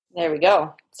There we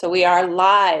go. So we are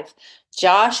live.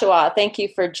 Joshua, thank you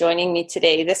for joining me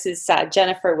today. This is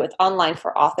Jennifer with Online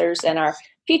for Authors, and our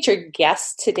featured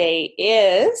guest today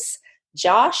is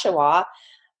Joshua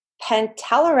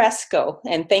Pantelleresco.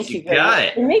 And thank you very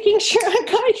much for making sure I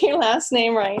got your last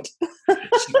name right.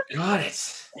 She got it.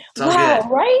 It's all wow,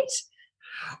 good. Right?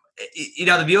 You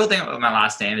know, the beautiful thing about my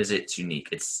last name is it's unique.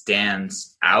 It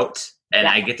stands out. And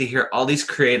I get to hear all these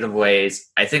creative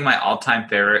ways. I think my all-time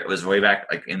favorite was way back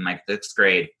like in my 6th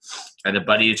grade. And the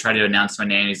buddy who tried to announce my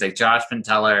name, he's like, Josh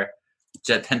Pentella,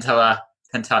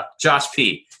 Josh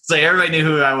P. It's like everybody knew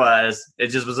who I was.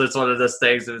 It's one of those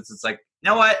things. It's just like, you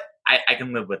know what? I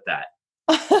can live with that.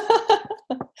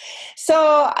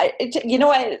 So, you know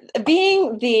what?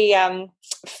 Being the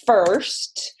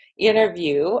first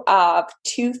interview of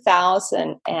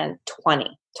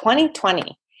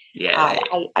 2020. Yeah.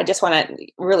 I just want to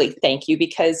really thank you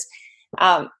because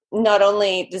not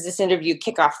only does this interview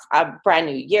kick off a brand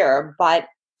new year, but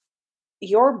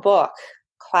your book,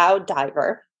 Cloud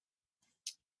Diver.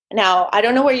 Now, I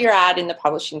don't know where you're at in the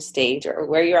publishing stage or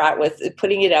where you're at with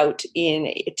putting it out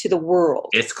to the world.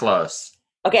 It's close.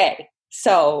 Okay,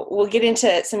 so we'll get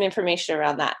into some information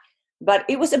around that. But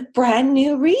it was a brand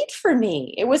new read for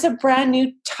me. It was a brand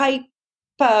new type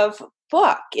of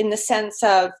book in the sense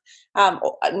of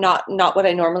not what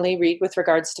I normally read with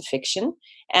regards to fiction,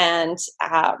 and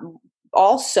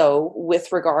also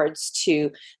with regards to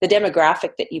the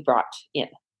demographic that you brought in.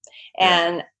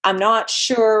 And I'm not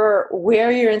sure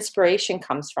where your inspiration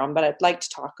comes from, but I'd like to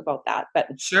talk about that. But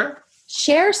sure,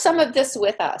 share some of this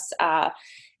with us.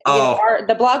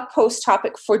 The blog post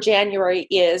topic for January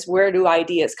is where do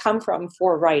ideas come from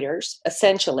for writers,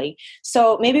 essentially.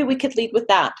 So maybe we could lead with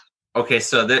that. Okay,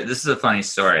 so this is a funny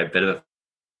story, a bit of a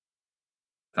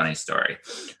funny story.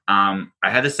 I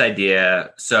had this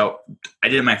idea. So I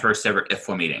did my first ever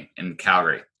IFWA meeting in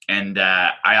Calgary, and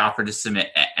I offered to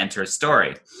enter a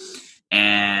story.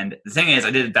 And the thing is,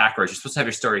 I did it backwards. You're supposed to have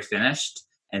your story finished,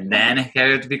 and then it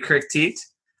had to be critiqued.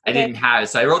 I didn't have it.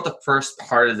 So I wrote the first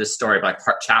part of the story, like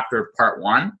part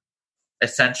 1,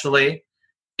 essentially,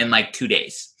 in like 2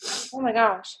 days. Oh my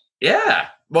gosh. Yeah.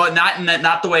 Well, not in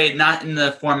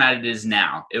the format it is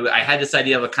now. I had this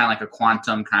idea of a kind of like a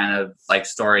quantum kind of like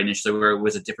story initially where it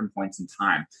was at different points in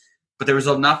time. But there was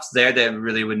enough there that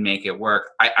really would make it work.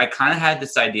 I kind of had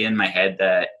this idea in my head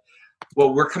that,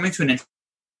 well, we're coming to an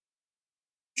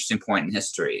interesting point in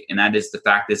history. And that is the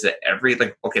fact is that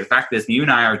the fact is you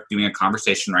and I are doing a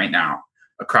conversation right now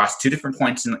across 2 different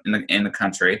points in the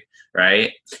country,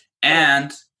 right?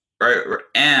 And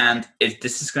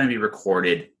this is going to be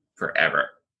recorded forever.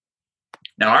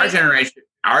 Now,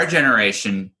 our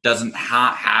generation doesn't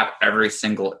have every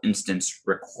single instance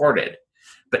recorded,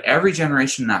 but every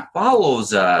generation that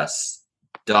follows us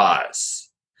does.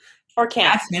 Or can.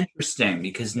 That's interesting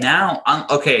because now,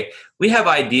 we have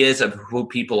ideas of who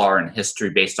people are in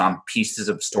history based on pieces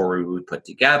of story we put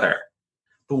together.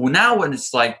 But now when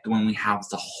it's like when we have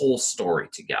the whole story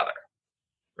together,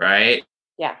 right?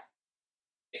 Yeah.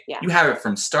 You have it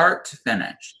from start to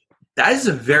finish. That is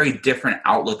a very different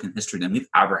outlook in history than we've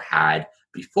ever had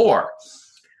before.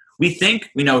 We think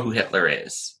we know who Hitler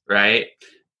is, right?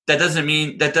 That doesn't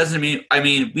mean,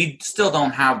 we still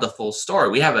don't have the full story.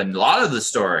 We have a lot of the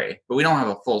story, but we don't have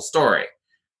a full story.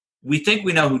 We think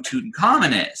we know who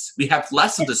Tutankhamun is. We have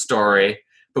less of the story,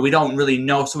 but we don't really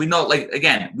know. So we know,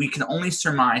 we can only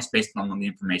surmise based on the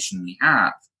information we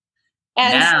have.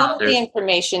 And some of the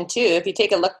information too, if you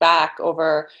take a look back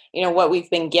over, what we've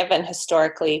been given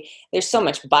historically, there's so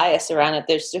much bias around it.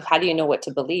 How do you know what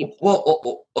to believe?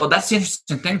 Well, that's the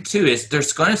interesting thing too, is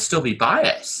there's going to still be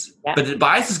bias, but the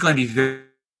bias is going to be very,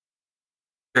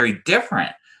 very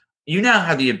different. You now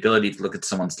have the ability to look at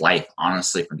someone's life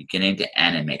honestly from beginning to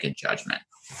end and make a judgment.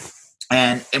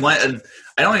 And that's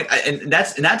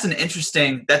an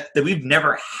interesting that we've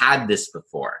never had this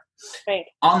before. Right.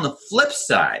 On the flip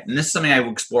side, and this is something I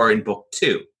will explore in book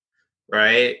 2,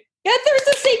 right? Yeah, there's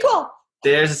a sequel.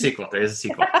 There's a sequel.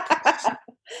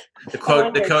 The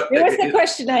quote. There was the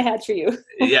question I had for you.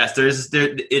 Yes,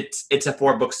 it's a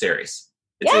 4-book series.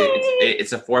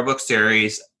 It's a 4-book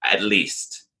series at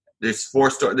least. There's 4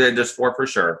 There's 4 for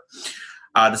sure.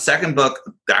 The second book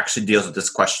actually deals with this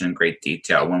question in great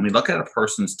detail. When we look at a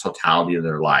person's totality of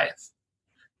their life,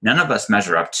 none of us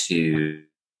measure up to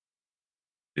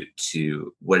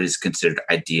what is considered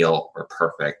ideal or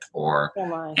perfect,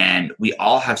 and we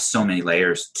all have so many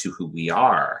layers to who we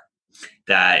are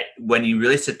that when you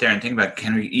really sit there and think about,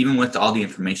 even with all the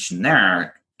information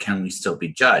there, can we still be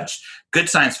judged? Good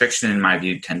science fiction, in my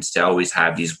view, tends to always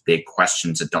have these big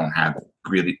questions that don't have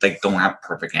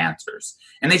perfect answers,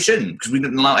 and they shouldn't, because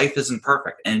life isn't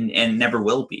perfect and never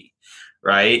will be,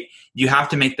 right? You have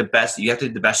to make the best. You have to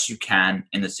do the best you can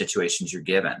in the situations you're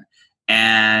given.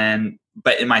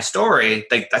 But in my story,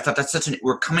 like, I thought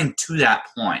we're coming to that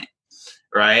point,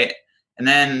 right? And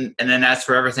then as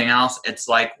for everything else, it's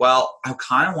like, well, I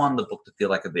kind of wanted the book to feel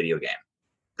like a video game.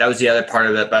 That was the other part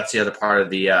of it. That's the other part of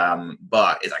the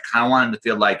book, is I kind of wanted to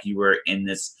feel like you were in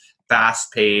this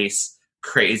fast-paced,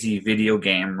 crazy video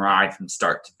game ride from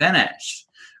start to finish,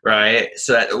 right?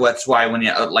 So that's why when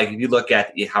you, like, if you look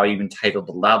at how I even titled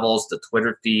the levels, the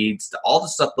Twitter feeds, all the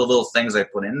stuff, the little things I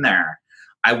put in there,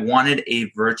 I wanted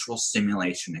a virtual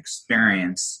simulation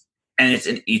experience, and it's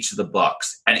in each of the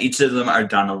books, and each of them are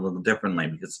done a little differently,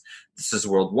 because this is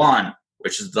world 1,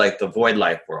 which is like the void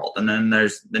life world, and then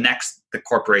there's the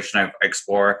corporation I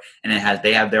explore, and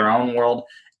they have their own world.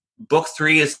 Book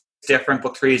 3 is different.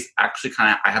 Book 3 is actually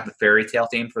kind of, I have the fairy tale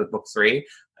theme for book 3. I'm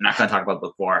not going to talk about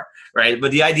book 4, right?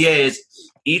 But the idea is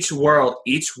each world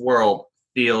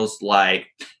feels like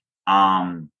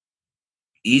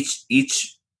each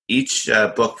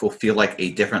book will feel like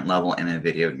a different level in a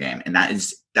video game, and that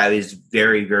is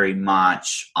very, very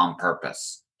much on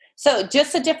purpose. So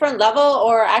just a different level,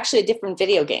 or actually a different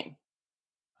video game?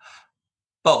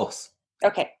 Both.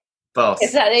 Okay. Both.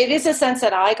 It is a sense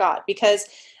that I got, because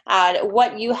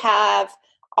what you have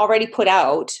already put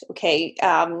out, okay,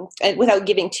 and without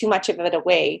giving too much of it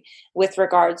away, with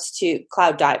regards to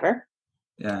Cloud Diver,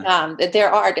 there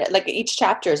are, like, each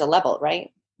chapter is a level,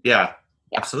 right? Yeah.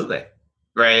 Absolutely.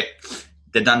 Right.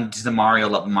 They're done to the Mario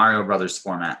Brothers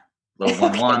format. Little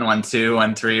 1-1,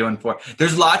 1-2, 1-3, 1-4.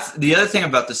 There's lots. The other thing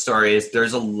about the story is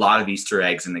there's a lot of Easter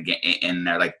eggs in the game in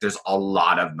there. Like, there's a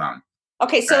lot of them.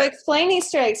 Okay, so explain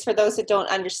Easter eggs for those that don't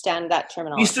understand that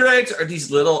terminology. Easter eggs are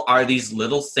these little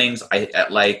things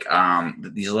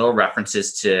these little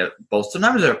references to both.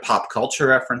 Sometimes they're pop culture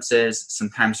references.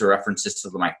 Sometimes they're references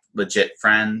to my legit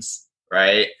friends,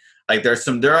 right? Like, there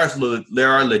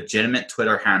are legitimate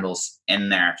Twitter handles in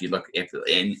there if you look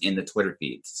in the Twitter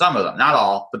feeds. Some of them, not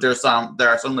all, but there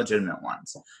are some legitimate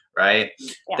ones, right?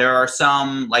 Yeah. There are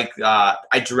some, like,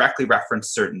 I directly reference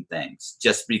certain things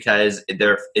just because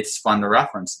it's fun to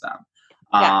reference them,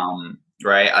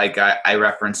 right? Like, I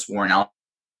reference Warren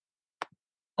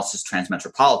Ellis's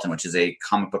Transmetropolitan, which is a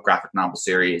comic book graphic novel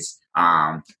series,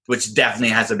 which definitely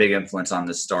has a big influence on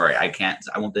this story. I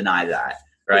won't deny that.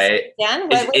 Right.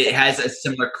 It has a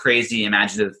similar crazy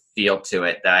imaginative feel to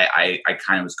it that I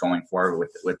kind of was going for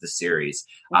with the series.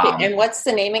 Okay, and what's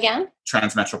the name again?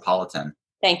 Transmetropolitan.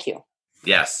 Thank you.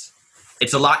 Yes.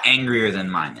 It's a lot angrier than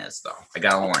mine is, though. I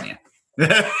gotta warn you.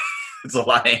 It's a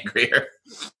lot angrier.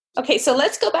 Okay, so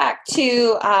let's go back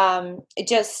to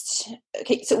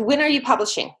so when are you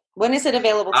publishing? When is it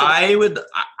available?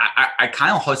 I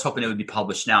kind of was hoping it would be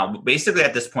published now. Basically,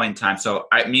 at this point in time, so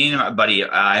me and my buddy,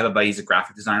 I have a buddy. He's a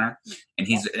graphic designer, and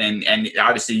he's and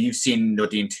obviously you've seen what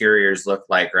the interiors look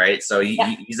like, right? So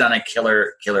he's done a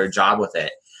killer job with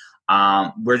it.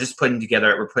 We're putting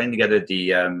together the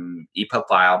EPUB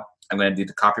file. I'm going to do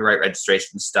the copyright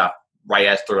registration stuff right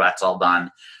after that's all done.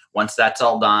 Once that's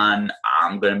all done,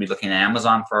 I'm going to be looking at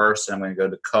Amazon first, and I'm going to go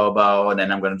to Kobo, and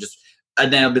then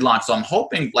and then it'll be launched. So I'm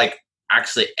hoping, like,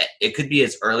 actually, it could be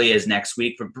as early as next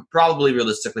week, but probably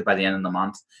realistically by the end of the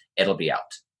month, it'll be out.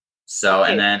 So,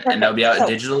 okay, and it'll be out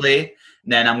digitally.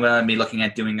 Then I'm going to be looking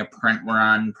at doing a print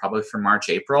run probably for March,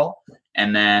 April.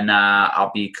 And then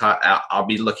I'll be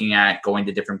looking at going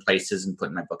to different places and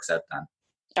putting my books out then.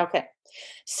 Okay.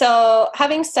 So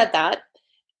having said that,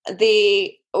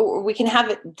 we can have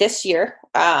it this year,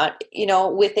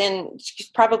 within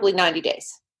probably 90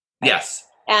 days. Right? Yes.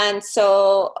 And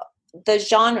so the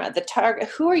genre, the target,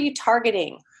 who are you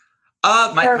targeting?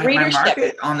 My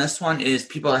market on this one is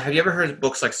people. Have you ever heard of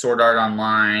books like Sword Art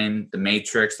Online, The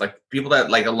Matrix? Like, people that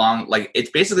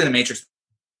it's basically The Matrix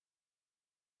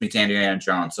meets Indiana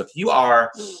Jones. So if you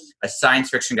are a science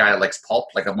fiction guy that likes pulp,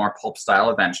 like a more pulp style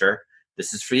adventure,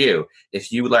 this is for you.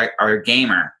 If you are a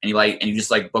gamer and you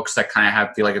just like books that kind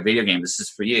of feel like a video game, this is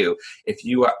for you. If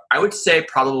you are, I would say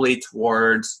probably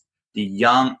towards the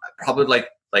young, probably like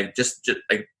just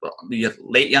like the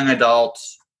late young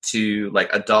adults to like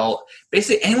adult,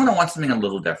 basically anyone that wants something a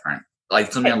little different,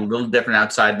 like something a little different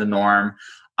outside the norm.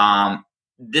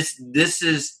 This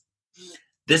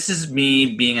is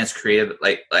me being as creative.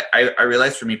 Like I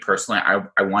realize for me personally,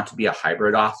 I want to be a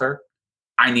hybrid author.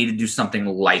 I need to do something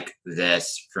like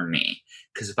this for me,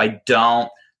 because if I don't,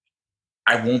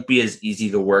 I won't be as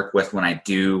easy to work with when I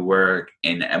do work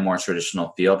in a more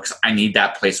traditional field, because I need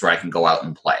that place where I can go out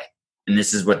and play. and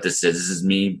this is what this is.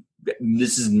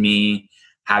 This is me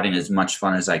having as much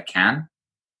fun as I can,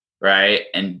 right?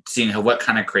 And seeing what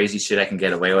kind of crazy shit I can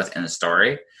get away with in a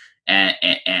story, and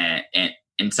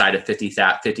inside of 50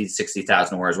 to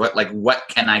 60,000 words, what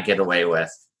can I get away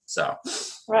with? So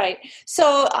right.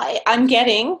 So I'm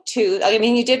getting to, I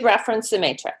mean, you did reference The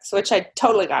Matrix, which I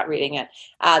totally got reading it.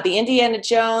 The Indiana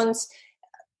Jones.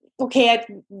 Okay, I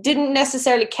didn't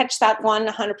necessarily catch that one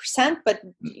 100%, but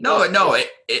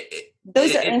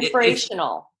those are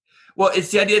inspirational. Well,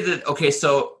 it's the idea that, okay,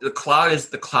 so the cloud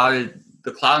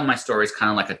in my story is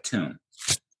kind of like a tomb,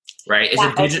 right?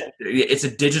 It's a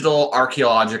digital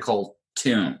archaeological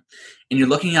tomb. And you're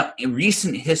looking up in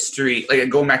recent history, like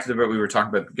going back to what we were talking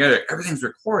about together, everything's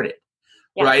recorded,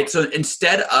 right? So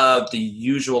instead of the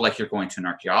usual, like you're going to an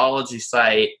archaeology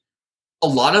site, a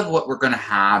lot of what we're going to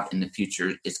have in the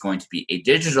future is going to be a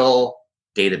digital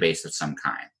database of some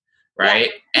kind, right?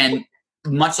 Yeah. And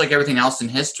much like everything else in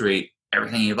history,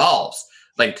 everything evolves.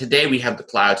 Like today we have the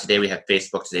cloud, today we have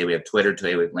Facebook, today we have Twitter,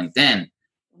 today we have LinkedIn.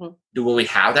 Mm-hmm. Will we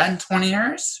have that in 20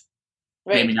 years?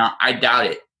 Right. Maybe not. I doubt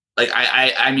it. Like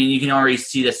I mean, you can already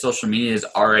see that social media is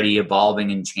already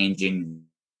evolving and changing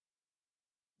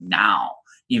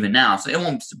even now. So it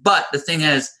won't. But the thing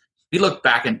is, if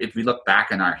we look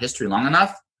back in our history long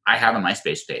enough, I have a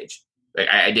MySpace page. Like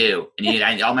I do,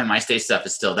 and all my MySpace stuff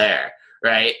is still there,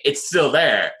 right? It's still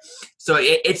there, so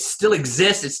it still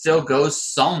exists. It still goes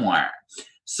somewhere.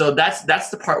 So that's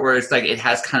the part where it's like it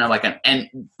has kind of like and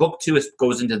book 2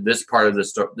 goes into this part of the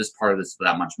story, this part of this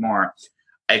that much more.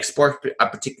 I explore a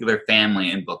particular family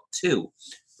in book 2,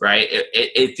 right?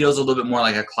 It feels a little bit more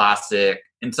like a classic.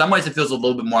 In some ways, it feels a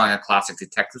little bit more like a classic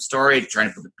detective story, trying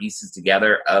to put the pieces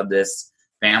together of this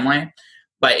family.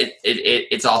 But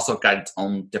it's also got its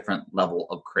own different level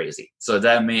of crazy. So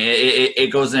that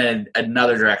it goes in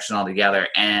another direction altogether.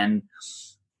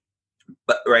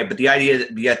 But the idea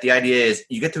is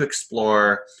you get to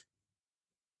explore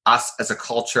us as a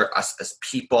culture, us as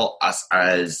people, us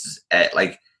as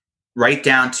like right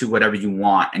down to whatever you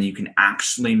want, and you can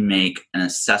actually make an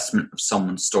assessment of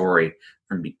someone's story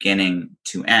from beginning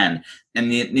to end. And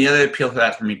the other appeal to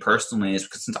that for me personally is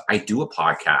because since I do a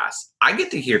podcast, I get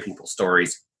to hear people's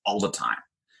stories all the time.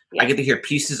 Yeah. I get to hear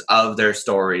pieces of their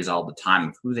stories all the time,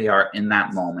 of who they are in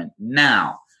that moment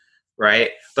now,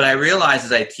 right? But I realize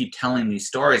as I keep telling these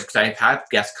stories, because I've had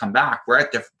guests come back,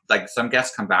 some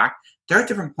guests come back, they're at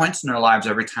different points in their lives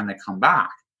every time they come back.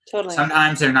 Totally.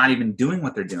 Sometimes they're not even doing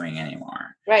what they're doing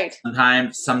anymore. Right.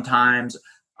 Sometimes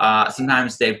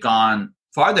they've gone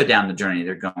farther down the journey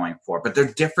they're going for, but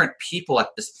they're different people at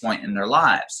this point in their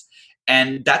lives.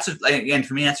 And that's, again,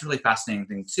 for me, that's a really fascinating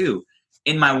thing too.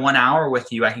 In my 1 hour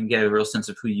with you, I can get a real sense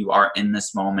of who you are in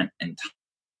this moment in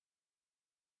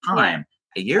time.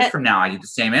 Yeah. A year from now, I do the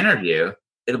same interview.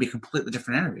 It'll be a completely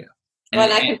different interview. And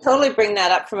I can totally bring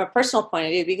that up from a personal point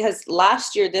of view, because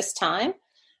last year, this time,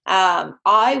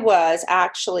 I was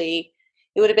actually,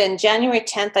 it would have been January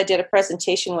 10th, I did a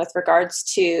presentation with regards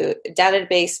to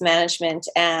database management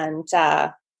and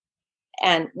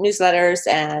newsletters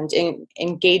and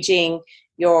engaging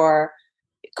your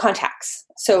contacts.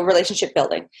 So relationship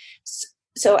building.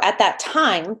 So at that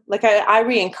time, like I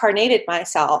reincarnated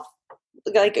myself,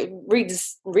 like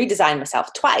redesigned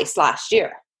myself twice last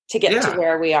year to get to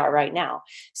where we are right now.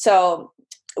 So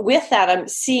with that, I'm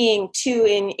seeing too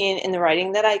in the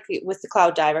writing that with the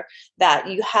Cloud Diver, that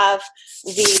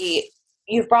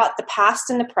you've brought the past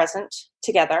and the present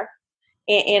together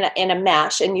in a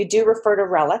mesh, and you do refer to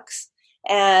relics,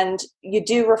 and you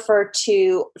do refer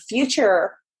to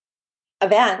future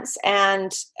events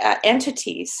and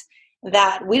entities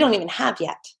that we don't even have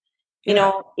yet, you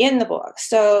know, in the book.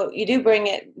 So you do bring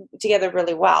it together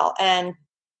really well. And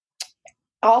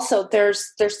also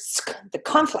there's the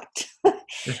conflict.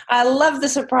 I love the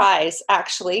surprise,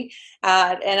 actually.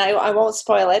 And I won't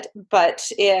spoil it, but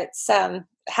it's,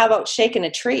 how about shaking a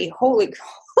tree? Holy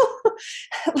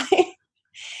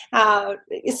I'm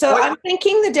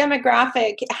thinking the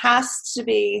demographic has to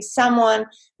be someone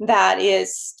that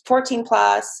is 14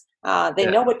 plus. They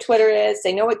know what Twitter is.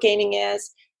 They know what gaming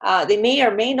is. They may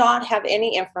or may not have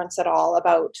any inference at all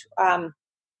about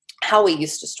how we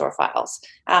used to store files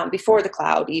before the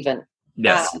cloud even.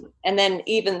 Yes. And then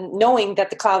even knowing that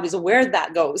the cloud is where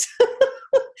that goes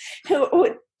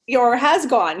or has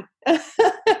gone.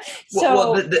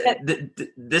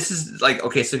 This is like,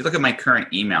 okay, so if you look at my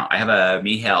current email, I have a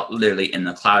Mihail literally in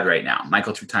the cloud right now.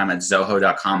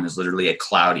 michael2time@zoho.com is literally a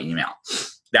cloud email.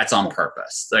 That's on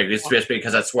purpose. Like it's just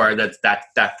because that's where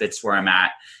that fits where I'm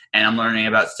at. and I'm learning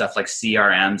about stuff like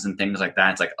CRMs and things like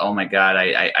that. It's like, oh my God,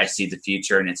 I see the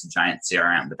future, and it's a giant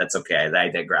CRM, but that's okay. I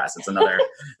digress. That's another,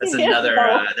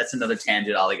 that's another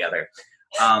tangent altogether.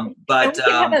 But we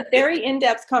can have a very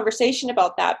in-depth conversation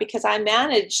about that, because I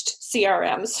managed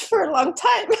CRMs for a long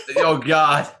time. Oh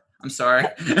God, I'm sorry.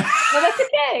 No, that's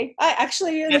okay. I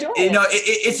actually enjoy it.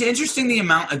 It's interesting the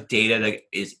amount of data that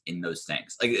is in those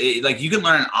things. Like you can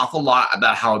learn an awful lot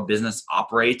about how a business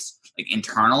operates, like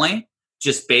internally,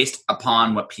 just based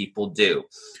upon what people do.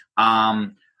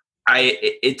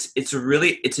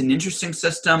 It's an interesting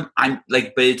system. But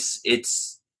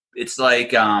it's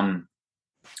like,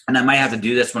 and I might have to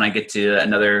do this when I get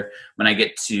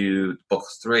to book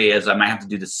 3, is I might have to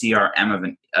do the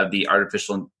CRM of the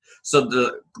artificial. So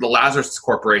the Lazarus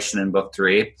Corporation in book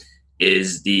 3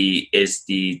 is the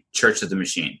Church of the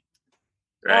Machine,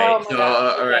 right? Oh my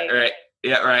God. Right.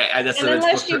 Yeah, right. And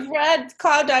unless you've read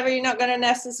Cloud Diver, you're not going to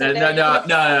necessarily. No. You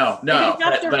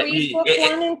have to read book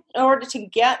 1 in order to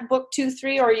get book 2,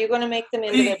 3, or are you going to make them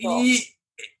individual?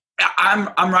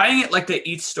 I'm writing it like that.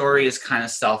 Each story is kind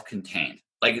of self-contained.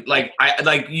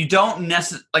 You don't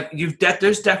necessarily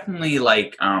there's definitely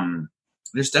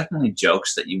there's definitely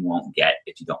jokes that you won't get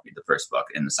if you don't read the first book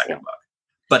and the second book.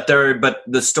 But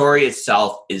the story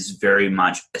itself is very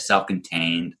much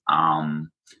self-contained.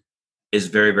 Is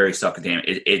very, very self-contained.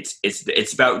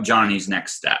 It's about Johnny's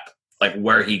next step, like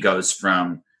where he goes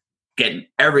from getting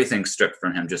everything stripped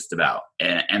from him, just about,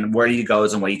 and where he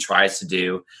goes and what he tries to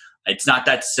do. It's not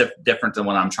that different than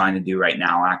what I'm trying to do right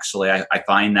now. Actually, I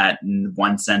find that in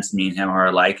one sense, me and him are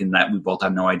alike, in that we both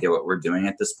have no idea what we're doing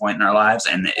at this point in our lives,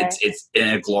 and it's in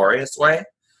a glorious way.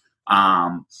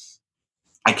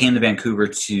 I came to Vancouver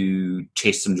to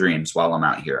chase some dreams while I'm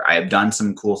out here. I have done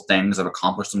some cool things. I've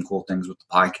accomplished some cool things with the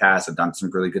podcast. I've done some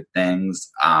really good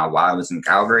things while I was in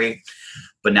Calgary.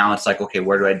 But now it's like, okay,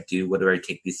 what do I do? What do I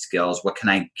take these skills? What can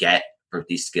I get for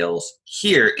these skills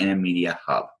here in a media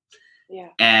hub? Yeah.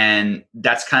 And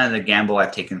that's kind of the gamble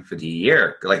I've taken for the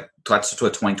year. Like, that's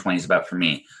what 2020 is about for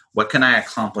me. What can I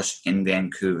accomplish in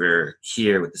Vancouver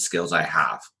here with the skills I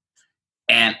have?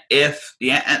 And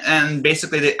and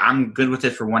basically I'm good with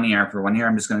it for 1 year. For 1 year,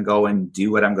 I'm just going to go and do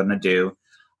what I'm going to do.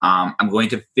 I'm going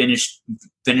to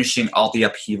finishing all the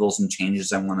upheavals and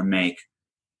changes I want to make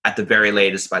at the very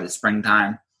latest by the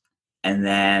springtime. And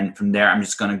then from there, I'm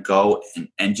just going to go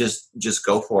and just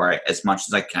go for it as much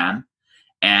as I can.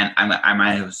 And I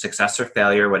might have success or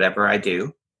failure, whatever I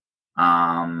do.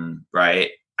 Right.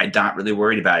 I'm not really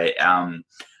worried about it.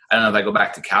 I don't know if I go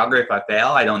back to Calgary if I fail.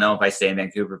 I don't know if I stay in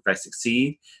Vancouver if I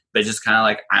succeed. But just kind of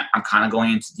like, I'm kind of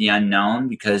going into the unknown,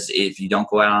 because if you don't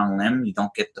go out on a limb, you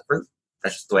don't get the fruit.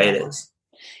 That's just the way it is.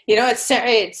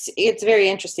 It's very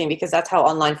interesting, because that's how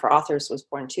Online for Authors was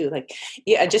born too. Like,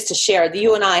 just to share,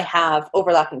 you and I have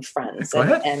overlapping friends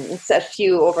and it's a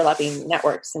few overlapping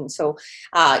networks. And so,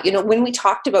 when we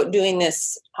talked about doing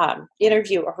this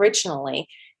interview originally,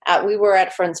 we were at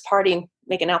a friend's party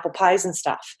making apple pies and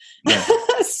stuff. Yeah.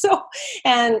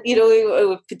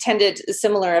 We attended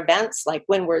similar events like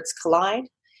When Words Collide.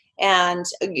 And,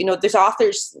 there's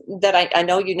authors that I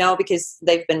know, because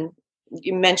they've been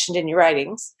you mentioned in your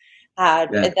writings,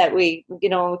 that we,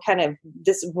 kind of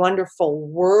this wonderful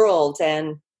world.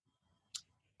 And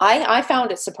I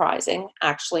found it surprising,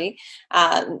 actually,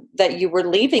 that you were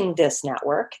leaving this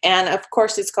network. And of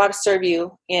course, it's got to serve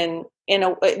you in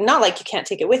a, not like you can't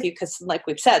take it with you, because like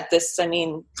we've said,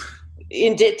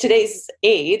 in today's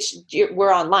age,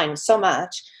 we're online so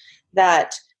much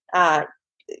that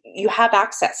you have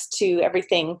access to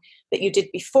everything that you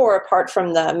did before, apart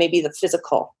from maybe the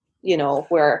physical,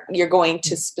 where you're going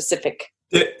to specific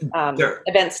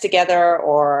events together,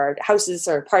 or houses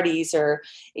or parties, or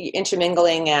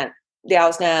intermingling at the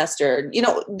Owl's Nest, or,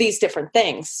 these different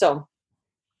things. So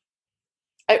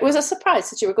it was a surprise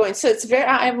that you were going. So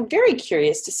I'm very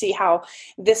curious to see how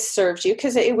this serves you,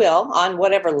 because it will on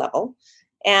whatever level.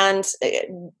 And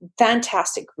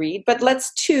fantastic read. But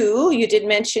you did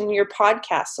mention your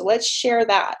podcast. So let's share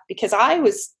that, because I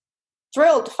was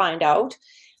thrilled to find out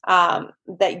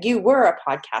that you were a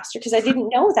podcaster, because I didn't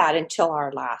know that until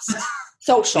our last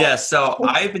social. Yeah. So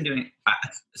I've been doing, I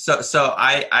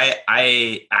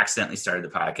accidentally started the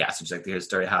podcast. Would you like to hear the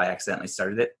story how I accidentally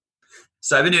started it?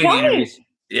 So I've been doing interviews.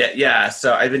 Yeah.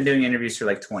 So I've been doing interviews for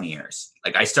like 20 years.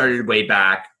 Like, I started way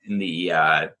back in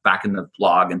the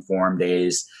blog and forum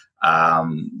days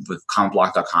with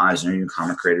comicblog.com. I was interviewing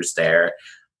comic creators there.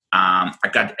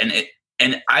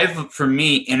 For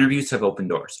me, interviews have opened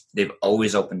doors. They've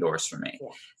always opened doors for me.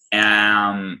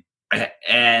 Yeah.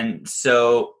 And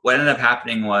so what ended up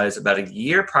happening was, about a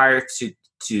year prior to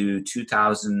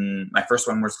 2000, my first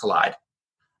When Words Collide,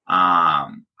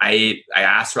 I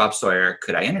asked Rob Sawyer,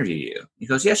 could I interview you? He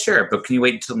goes, yeah, sure. But can you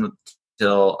wait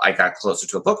till I got closer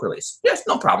to a book release? Yes,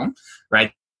 no problem.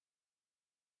 Right.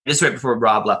 This is right before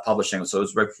Rob left publishing. So it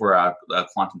was right before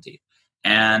Quantum Teeth.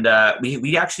 And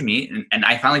we actually meet, and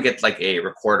I finally get like a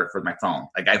recorder for my phone.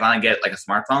 Like I finally get like a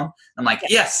smartphone. I'm like,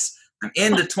 yes, I'm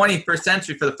in the 21st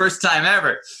century for the first time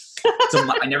ever. So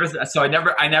I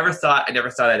never thought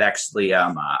I'd actually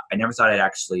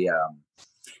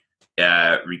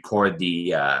record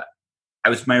the.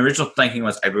 My original thinking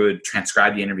was I would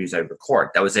transcribe the interviews I'd record.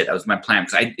 That was it. That was my plan.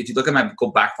 Because if you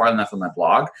go back far enough on my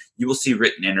blog, you will see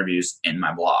written interviews in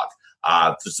my blog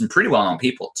for some pretty well-known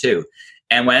people too.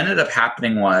 And what ended up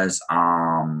happening was,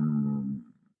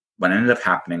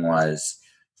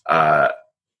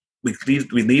 we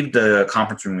leave the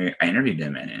conference room I interviewed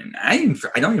him in, and I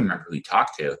don't even remember who he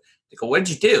talked to. They go, "What did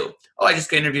you do?" "Oh, I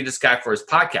just interviewed this guy for his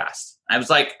podcast." I was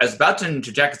about to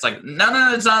interject. It's like,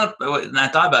 no, it's not. And I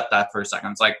thought about that for a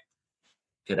second. It's like,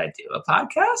 could I do a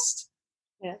podcast?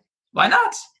 Yeah. Why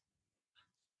not?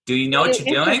 Do you know what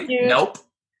you're doing? Nope.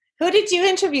 Who did you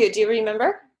interview? Do you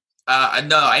remember?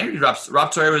 No, I interviewed Rob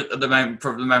Sawyer.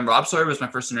 Rob Sawyer was my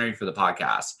first interview for the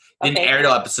podcast. Didn't air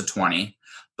till episode 20,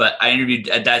 but I interviewed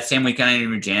at that same weekend. I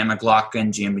interviewed Jan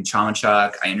McLaughlin, GMB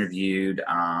Chomachuk. I interviewed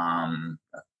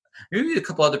a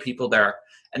couple other people there,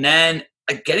 and then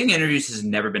getting interviews has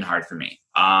never been hard for me.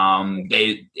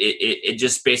 It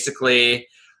just basically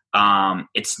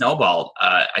it snowballed.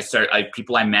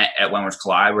 People I met at Wentworth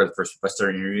Collide were the first people I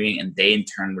started interviewing, and they in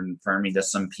turn would refer me to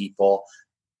some people.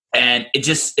 And it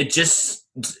just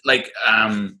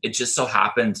so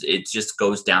happens, it just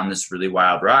goes down this really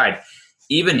wild ride.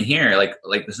 Even here, like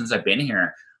since I've been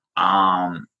here,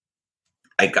 I've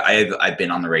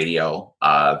been on the radio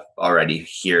already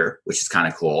here, which is kind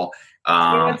of cool.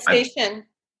 What station?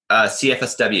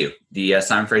 CFSW, the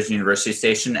Simon Fraser University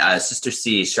station. Sister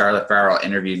C, Charlotte Farrell,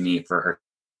 interviewed me for her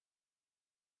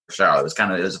show. It was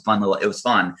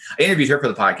fun. I interviewed her for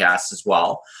the podcast as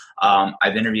well. I'm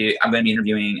going to be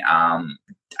interviewing,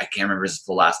 I can't remember his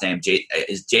full last name,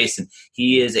 is Jason.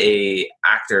 He is a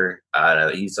actor.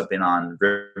 He's been on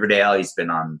Riverdale. He's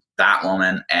been on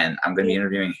Batwoman, and I'm going to be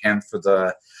interviewing him for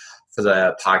the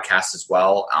podcast as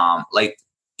well.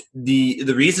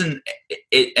 The reason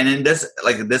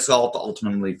this all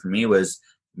ultimately for me was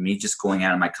me just going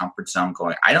out of my comfort zone,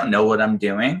 going, I don't know what I'm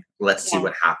doing. Let's see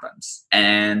what happens.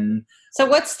 And so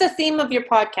what's the theme of your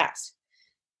podcast?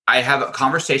 I have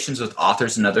conversations with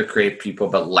authors and other creative people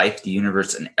about life, the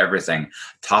universe, and everything.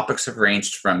 Topics have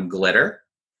ranged from glitter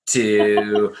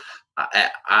to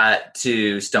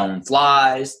stone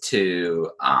flies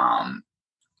to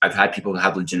I've had people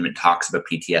have legitimate talks about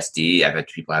PTSD. I've had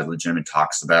people have legitimate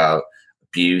talks about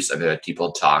abuse. I've had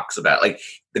people talks about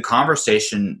the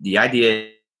conversation. The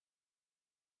idea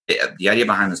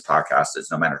behind this podcast is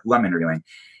no matter who I'm interviewing,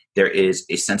 there is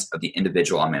a sense of the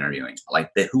individual I'm interviewing.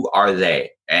 Who are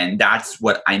they? And that's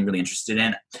what I'm really interested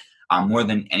in more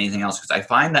than anything else, because I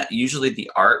find that usually the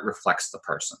art reflects the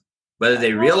person. Whether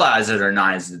they realize it or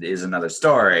not is another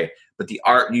story, but the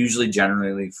art usually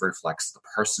generally reflects the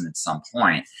person at some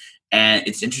point. And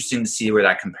it's interesting to see where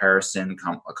that comparison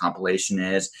compilation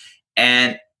is.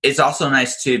 And it's also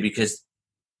nice too, because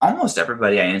almost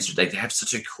everybody I answered, they have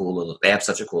such a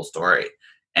cool story.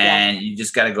 And you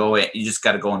just got to go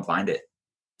and find it.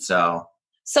 So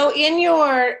in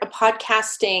your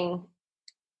podcasting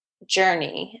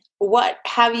journey, what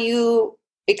have you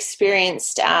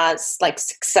experienced as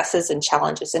successes and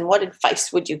challenges, and what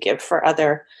advice would you give for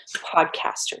other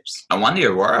podcasters? I won the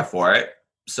Aurora for it,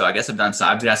 so I guess I've done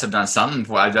something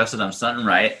right.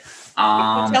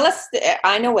 Tell us.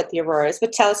 I know what the Aurora is,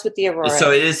 but tell us what the Aurora is.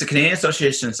 So it is the Canadian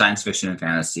Association of Science Fiction and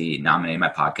Fantasy nominated my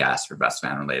podcast for best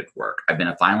fan related work. I've been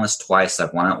a finalist twice.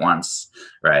 I've won it once.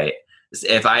 Right.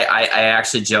 If I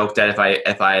actually joked that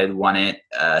if I had won it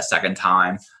a second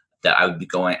time, that I would be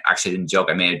going. Actually, I didn't joke.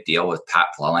 I made a deal with Pat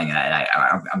Flelling, and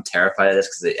I'm terrified of this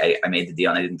because I made the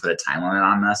deal and I didn't put a time limit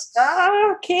on this.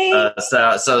 Okay.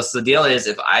 So the deal is,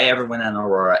 if I ever win an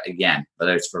Aurora again,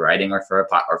 whether it's for writing or for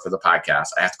the podcast,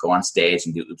 I have to go on stage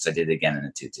and do "Oops, I Did It Again" in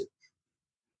a tutu.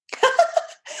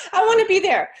 I want to be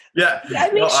there. Yeah.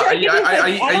 I mean, sure. Are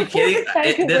you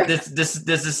kidding?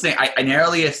 This thing, I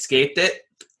narrowly escaped it,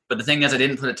 but the thing is, I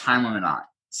didn't put a time limit on it.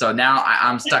 So now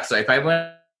I'm stuck. So if I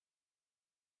win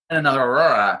another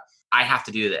Aurora, I have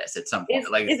to do this at some point.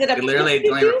 Is it a literally the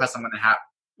only request I'm going to have?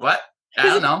 What? I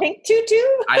don't know. Pink tutu?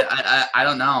 I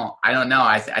don't know.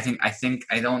 I think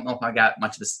I don't know if I got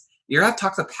much of this. You're gonna have to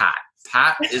talk to Pat.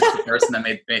 Pat is the person that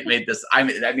made this. I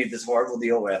made this horrible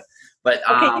deal with. But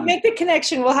okay, you make the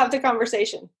connection. We'll have the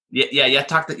conversation. Yeah. You have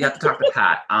to talk to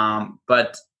Pat.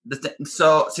 But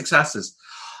So successes.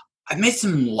 I've made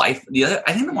some life.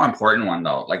 I think the more important one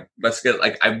though, like let's get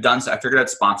like I figured out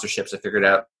sponsorships. I figured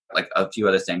out like a few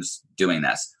other things doing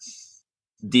this.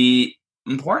 The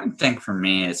important thing for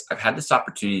me is I've had this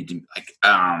opportunity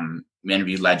to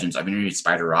interview legends. I've interviewed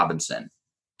Spider Robinson.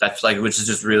 That's like, which is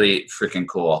just really freaking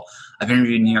cool. I've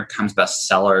interviewed New York Times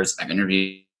bestsellers. I've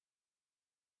interviewed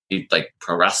like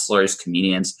pro wrestlers,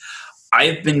 comedians.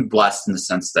 I've been blessed in the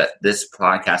sense that this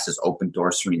podcast has opened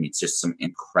doors for me to meet just some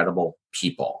incredible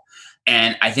people.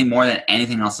 And I think more than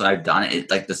anything else that I've done, it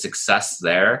like the success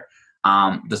there.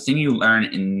 The thing you learn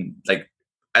in like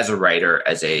as a writer,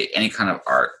 as any kind of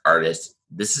artist,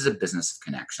 this is a business of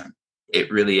connection.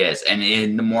 It really is. And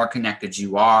the more connected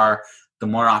you are, the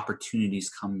more opportunities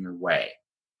come your way.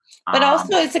 But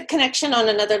also it's a connection on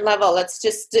another level.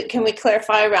 Can we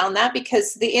clarify around that?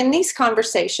 Because in these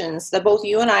conversations that both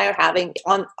you and I are having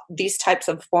on these types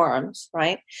of forums,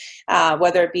 right?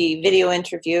 Whether it be video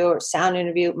interview or sound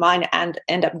interview, mine and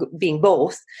end up being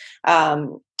both.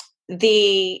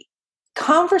 The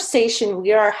conversation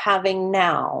we are having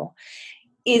now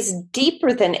is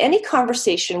deeper than any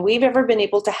conversation we've ever been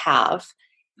able to have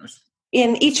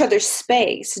in each other's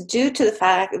space due to the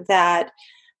fact that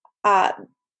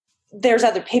there's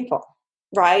other people,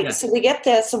 right? Yes. So we get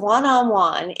this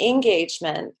one-on-one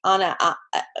engagement on at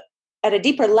a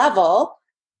deeper level.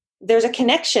 There's a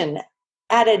connection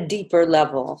at a deeper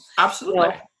level.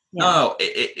 Absolutely. No,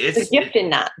 it's a gift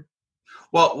in that.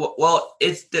 Well,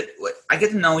 it's I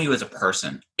get to know you as a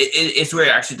person. It's weird.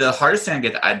 Actually, the hardest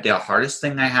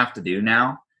thing I have to do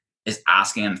now is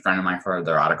asking a friend of mine for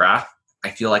their autograph. I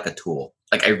feel like a tool.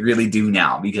 Like I really do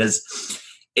now because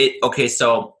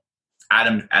so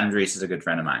Adam Dries is a good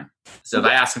friend of mine. So if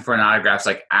I ask him for an autograph, it's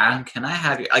like, Adam, can I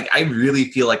have you? Like, I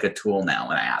really feel like a tool now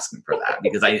when I ask him for that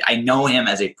because I know him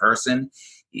as a person.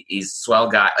 He's a swell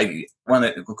guy, like one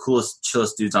of the coolest,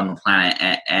 chillest dudes on the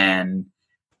planet. And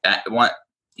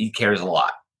he cares a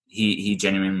lot. He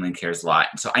genuinely cares a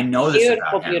lot. So I know this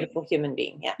about him. Beautiful human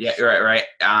being. Yeah. Yeah. Right.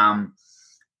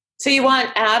 So you want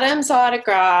Adam's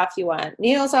autograph, you want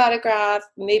Neil's autograph,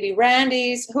 maybe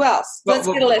Randy's. Who else? Let's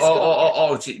get a list.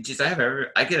 Geez, I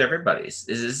get everybody's.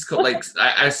 This is cool. Like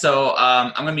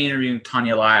I'm gonna be interviewing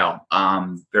Tanya Lyle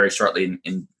very shortly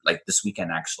in like this weekend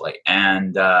actually,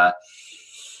 and so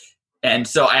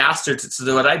I asked her.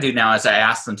 So what I do now is I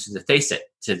ask them to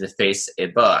deface a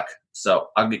book. So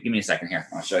give me a second here.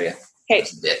 I'll show you. Okay.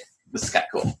 This is kind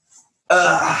of cool.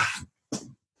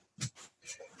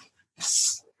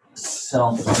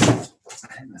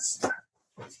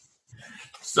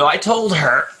 So I told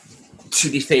her to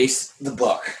deface the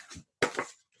book.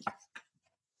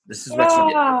 This is what she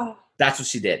did. That's what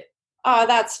she did. Oh,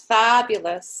 that's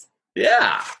fabulous.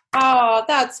 Yeah. Oh,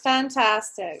 that's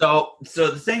fantastic. So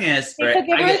the thing is, right, so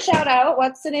give her a shout out.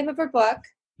 What's the name of her book?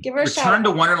 Give her a shout out. Return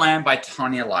to Wonderland by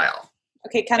Tanya Lyle.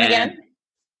 Okay, come again.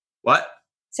 What?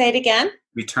 Say it again.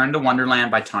 Return to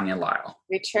Wonderland by Tanya Lyle.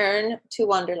 Return to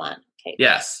Wonderland. Okay.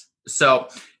 Yes. So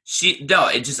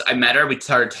I met her, we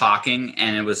started talking,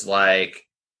 and it was like,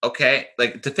 okay,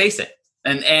 like to face it.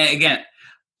 And again,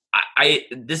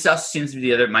 this also seems to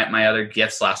be my other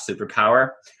gift /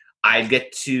 superpower. I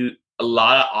get to, a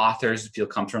lot of authors feel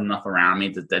comfortable enough around me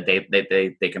that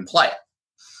they can play it.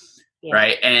 Yeah.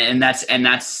 Right. And that's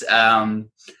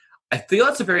I feel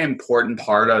that's a very important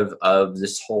part of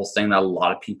this whole thing that a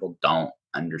lot of people don't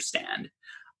understand.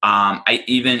 You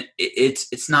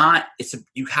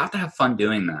have to have fun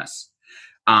doing this.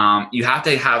 You have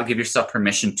to give yourself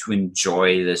permission to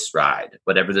enjoy this ride,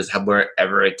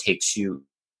 wherever it takes you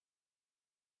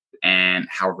and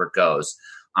however it goes.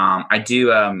 I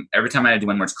do, every time I do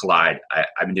When Words Collide,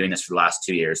 I've been doing this for the last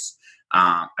 2 years.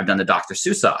 I've done the Dr.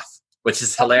 Seuss off, which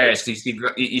is hilarious.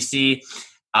 You see,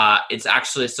 it's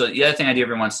actually, so the other thing I do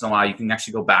every once in a while, you can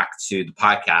actually go back to the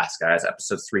podcast, guys.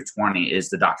 Episode 320 is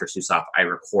the Dr. Seuss off I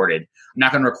recorded. I'm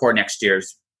not going to record next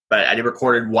year's, but I did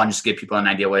recorded one just to give people an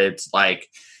idea what it's like.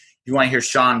 If you want to hear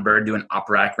Sean Bird do an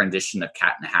operatic rendition of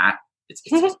Cat in the Hat, it's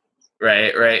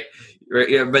right.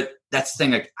 Yeah, but that's the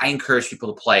thing. Like, I encourage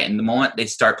people to play, and the moment they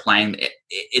start playing,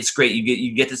 it's great.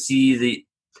 You get to see the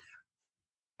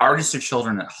artists are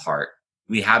children at heart.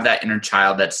 We have that inner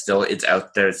child that still it's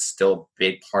out there. It's still a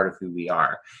big part of who we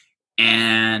are.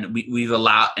 And we've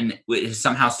allowed, and we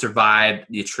somehow survived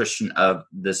the attrition of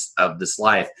this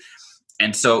life.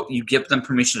 And so you give them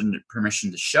permission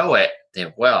to show it,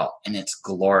 they will. And it's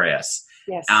glorious.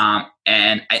 Yes.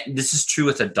 This is true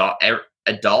with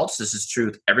adults. This is true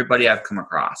with everybody I've come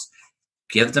across.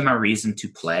 Give them a reason to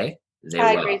play.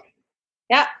 I agree.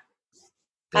 Yeah.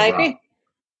 I agree.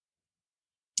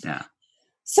 Yeah.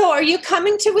 So are you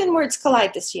coming to When Words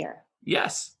Collide this year?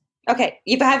 Yes. Okay.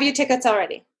 You have your tickets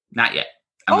already? Not yet.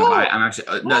 I'm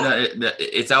actually no.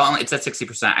 It's at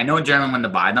 60%. I know generally when to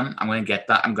buy them. I'm going to get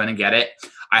that. I'm going to get it.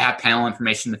 I have panel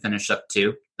information to finish up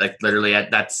too. Like literally,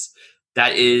 that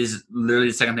is literally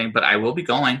the second thing. But I will be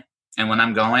going, and when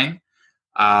I'm going,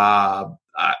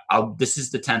 this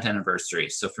is the 10th anniversary.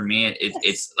 So for me,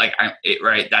 it's like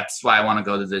right. That's why I want to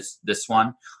go to this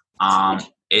one.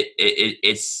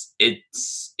 It's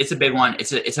a big one.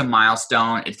 It's a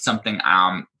milestone. It's something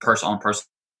personal.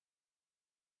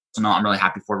 I'm really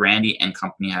happy for. Randy and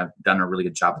company have done a really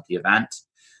good job at the event.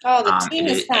 Oh, the team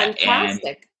is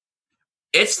fantastic.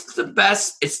 It's the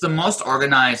best. It's the most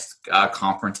organized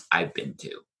conference I've been to.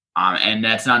 And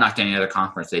that's not knocked any other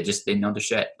conference. They know the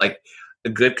shit. Like a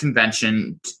good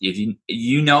convention, if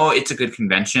you know it's a good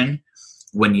convention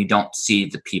when you don't see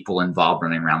the people involved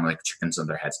running around like chickens with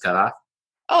their heads cut off.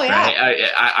 Oh yeah.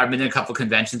 Right? I've been in a couple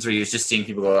conventions where you're just seeing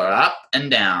people go up and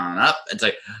down, up. It's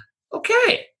like,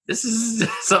 okay. This is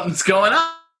something's going on.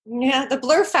 Yeah, the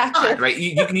blur factor. Right.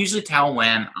 You can usually tell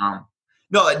when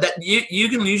you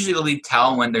can usually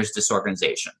tell when there's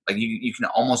disorganization. Like you can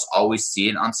almost always see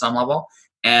it on some level.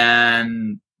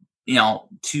 And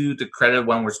to the credit of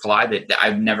When Worlds Collide, that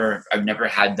I've never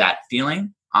had that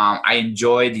feeling. I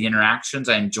enjoy the interactions.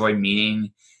 I enjoy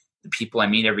meeting the people I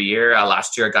meet every year.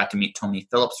 Last year I got to meet Tony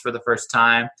Phillips for the first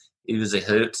time. He was a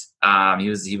hoot.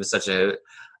 He was such a hoot.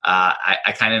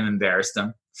 I kind of embarrassed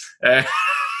him. I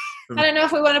don't know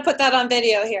if we want to put that on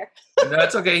video here. No,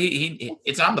 it's okay.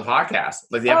 It's on the podcast.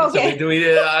 Like the episode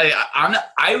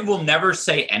I will never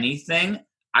say anything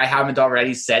I haven't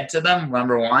already said to them.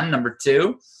 Number one. Number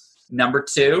two,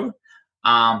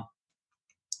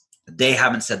 they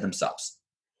haven't said themselves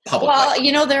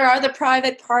publicly. Well, there are the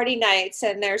private party nights,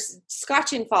 and there's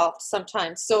scotch involved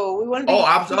sometimes. So we want to be.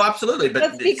 Absolutely. But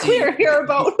let's be clear here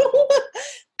about.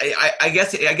 I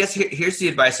guess here's the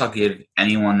advice I'll give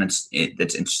anyone that's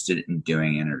interested in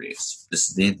doing interviews. This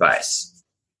is the advice.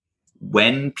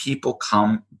 When people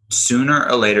come, sooner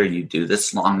or later, you do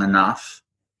this long enough,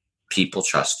 people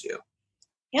trust you.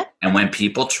 Yeah. And when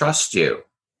people trust you,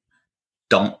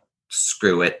 don't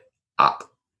screw it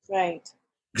up. Right.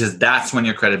 Because that's when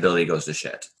your credibility goes to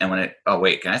shit. And when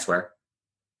can I swear?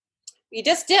 You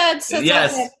just did. So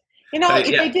yes. Okay.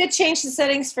 They did change the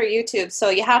settings for YouTube, so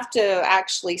you have to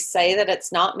actually say that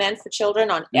it's not meant for children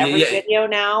on every video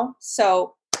now.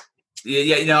 So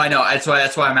I know.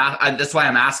 That's why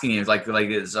I'm asking you. Like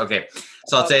it's okay.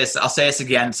 So I'll say this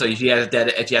again. So if you have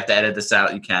to edit this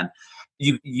out, you can.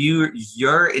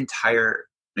 Your entire,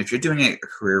 if you're doing a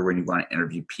career where you want to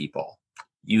interview people,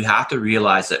 you have to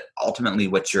realize that ultimately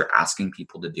what you're asking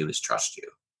people to do is trust you.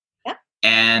 Yeah.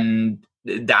 And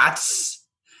that's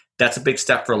a big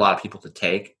step for a lot of people to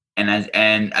take. And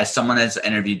as someone that's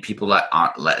interviewed people that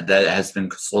has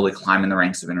been slowly climbing the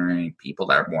ranks of interviewing people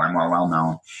that are more and more well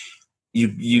known,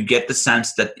 you get the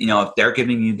sense that if they're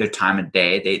giving you their time of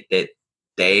day,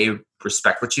 they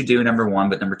respect what you do. Number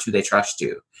one, but number two, they trust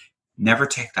you. Never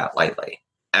take that lightly,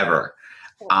 ever.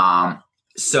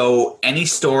 So any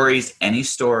stories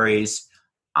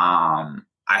I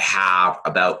have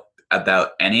about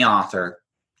any author.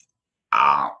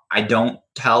 I don't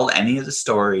tell any of the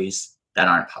stories that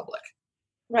aren't public.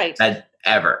 Right.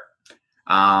 Ever.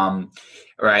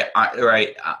 Right.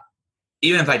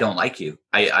 Even if I don't like you,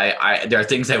 I there are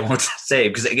things I won't say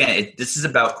because again, this is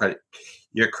about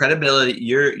your credibility,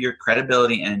 your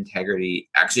credibility and integrity.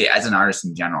 Actually, as an artist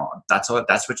in general, that's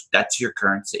your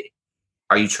currency.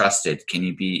 Are you trusted? Do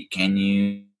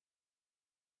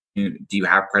you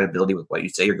have credibility with what you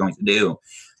say you're going to do?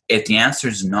 If the answer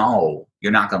is no,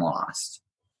 you're not going to last.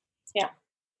 Yeah,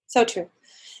 so true.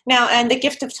 Now, and the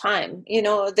gift of time,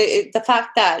 the fact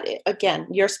that, again,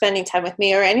 you're spending time with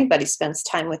me or anybody spends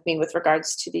time with me with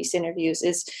regards to these interviews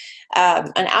is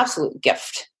an absolute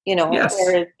gift. Yes.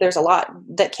 There's a lot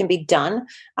that can be done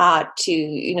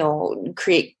to,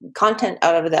 create content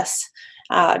out of this.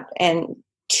 And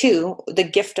two, the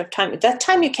gift of time, that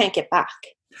time you can't get back.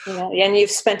 And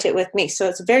you've spent it with me. So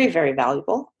it's very, very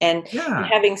valuable. And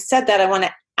having said that, I want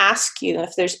to ask you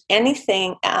if there's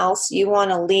anything else you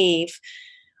want to leave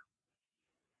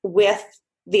with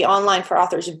the Online for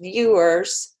Authors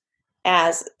viewers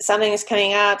as something is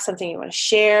coming up, something you want to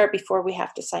share before we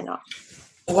have to sign off.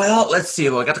 Well, let's see.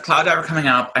 I got the Cloud Diver coming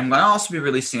up. I'm going to also be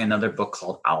releasing another book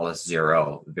called Alice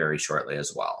Zero very shortly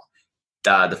as well.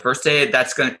 The first day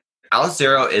Alice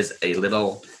Zero is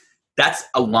that's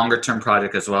a longer term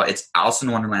project as well. It's Alice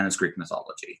in Wonderland is Greek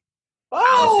mythology.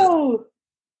 Oh,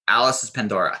 Alice is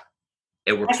Pandora.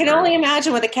 It works. I can only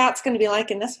imagine what the cat's going to be like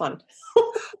in this one.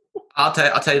 I'll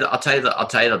tell you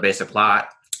the basic plot.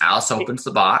 Alice opens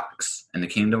the box, and the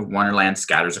Kingdom of Wonderland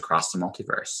scatters across the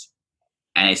multiverse.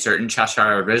 And a certain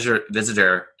Cheshire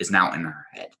visitor is now in her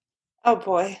head. Oh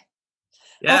boy!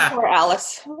 Yeah, poor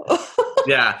Alice.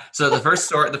 Yeah. So the first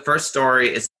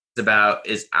story is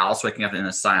Alice waking up in an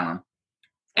asylum,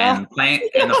 and the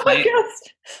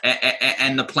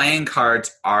playing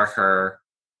cards are her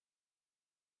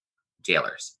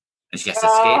jailers, and she has to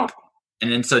escape.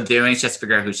 And in so doing, she has to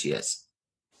figure out who she is.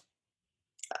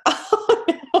 Oh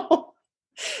no,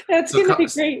 that's going to be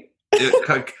great.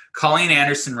 Colleen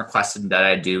Anderson requested that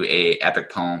I do a epic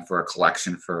poem for a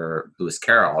collection for Lewis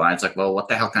Carroll, and I was like, "Well, what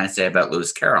the hell can I say about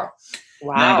Lewis Carroll?"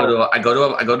 Wow. And then I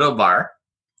go to a bar,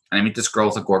 and I meet this girl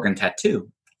with a Gorgon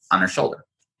tattoo on her shoulder,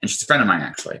 and she's a friend of mine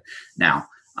actually. Now,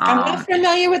 I'm not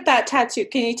familiar with that tattoo.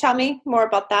 Can you tell me more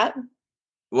about that?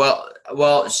 Well,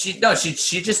 she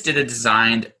just did a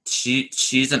design. She's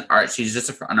just an artist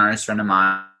friend of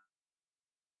mine.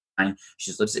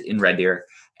 She lives in Red Deer.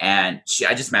 And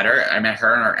I just met her. I met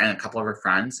her and a couple of her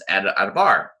friends at a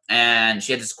bar. And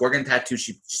she had this Gorgon tattoo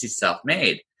she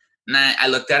self-made. And I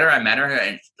looked at her, I met her,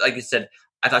 and like you said,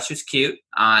 I thought she was cute.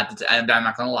 I'm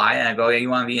not going to lie. And I go, "Yeah, you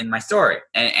want to be in my story?"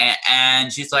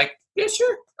 And she's like, "Yeah,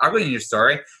 sure. I'll go in your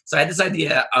story." So I had this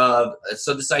idea of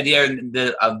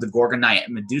the Gorgon Knight,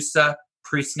 Medusa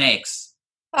pre-snakes.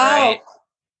 Oh.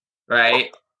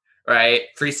 Right?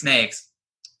 Pre-snakes.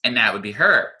 And that would be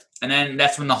her. And then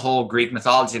that's when the whole Greek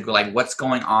mythology would go like, what's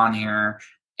going on here?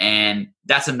 And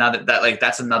it's an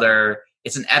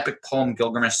epic poem,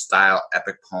 Gilgamesh style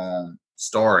epic poem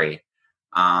story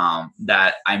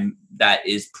that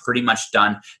is pretty much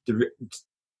done. To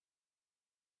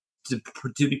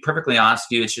be perfectly honest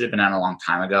with you, it should have been done a long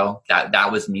time ago.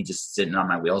 That was me just sitting on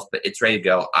my wheels, but it's ready to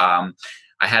go.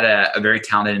 I had a very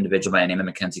talented individual by the name of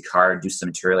Mackenzie Carr do some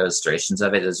material illustrations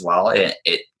of it as well.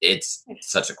 It's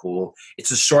such a cool. It's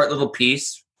a short little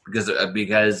piece because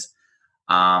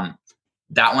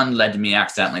that one led to me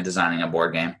accidentally designing a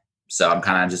board game. So I'm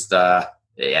kind of just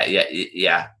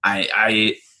yeah.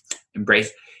 I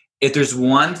embrace. If there's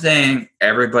one thing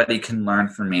everybody can learn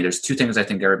from me, there's two things I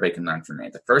think everybody can learn from me.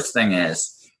 The first thing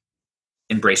is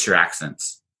embrace your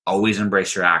accents. Always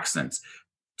embrace your accents.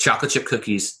 Chocolate chip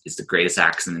cookies is the greatest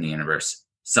accent in the universe.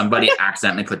 Somebody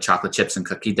accidentally put chocolate chips in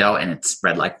cookie dough and it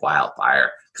spread like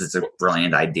wildfire because it's a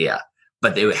brilliant idea.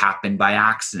 But it happened by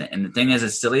accident. And the thing is,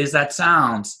 as silly as that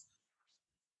sounds,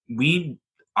 we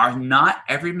are not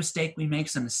every mistake we make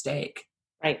is a mistake.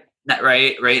 Right. Not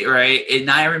right.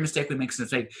 Not every mistake we make is a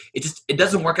mistake. It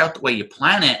doesn't work out the way you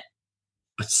plan it,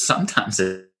 but sometimes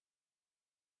it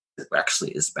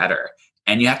actually is better.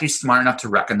 And you have to be smart enough to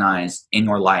recognize in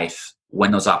your life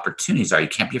when those opportunities are. You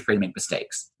can't be afraid to make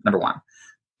mistakes. Number one.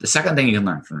 The second thing you can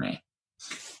learn from me,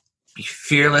 be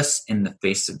fearless in the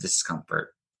face of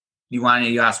discomfort. You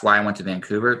ask why I went to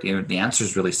Vancouver? The answer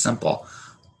is really simple.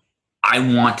 I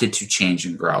wanted to change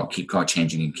and grow,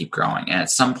 changing and keep growing. And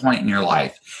at some point in your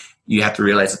life, you have to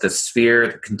realize that the sphere,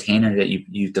 the container that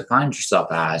you defined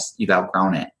yourself as, you've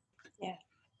outgrown it. Yeah.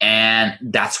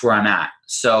 And that's where I'm at.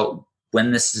 So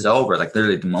when this is over, like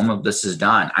literally the moment this is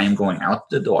done, I am going out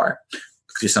the door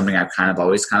to something I've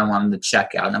always wanted to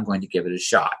check out, and I'm going to give it a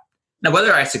shot. Now,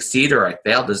 whether I succeed or I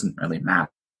fail doesn't really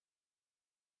matter.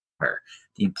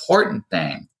 The important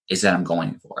thing is that I'm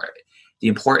going for it. The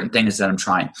important thing is that I'm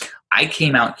trying. I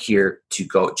came out here to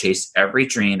go chase every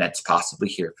dream that's possibly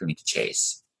here for me to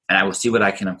chase. And I will see what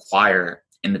I can acquire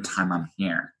in the time I'm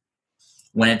here.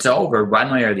 When it's over,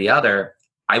 one way or the other,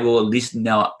 I will at least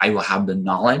know, I will have the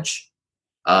knowledge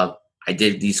of I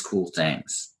did these cool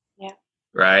things. Yeah.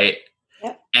 Right?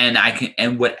 Yep.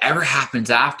 And whatever happens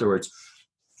afterwards,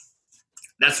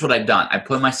 that's what I've done. I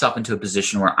put myself into a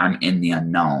position where I'm in the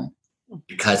unknown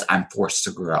because I'm forced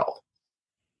to grow.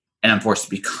 And I'm forced to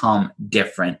become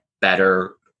different,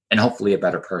 better, and hopefully a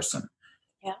better person.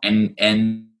 Yeah.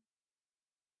 And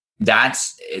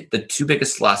that's the two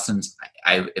biggest lessons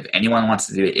if anyone wants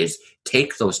to do it is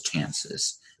take those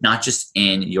chances, not just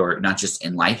in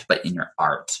life, but in your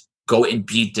art. Go and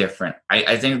be different.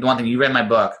 I think the one thing you read my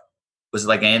book, was it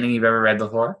like anything you've ever read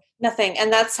before? Nothing.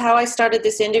 And that's how I started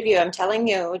this interview. I'm telling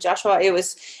you, Joshua, it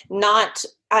was not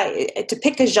to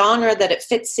pick a genre that it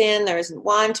fits in. There isn't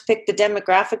one to pick the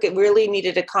demographic. It really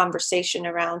needed a conversation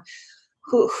around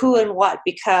who and what,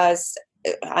 because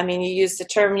I mean, you use the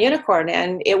term unicorn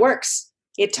and it works.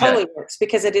 It totally works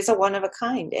because it is a one of a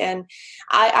kind. And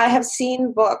I have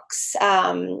seen books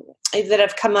that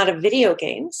have come out of video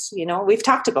games. You know, we've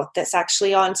talked about this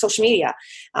actually on social media.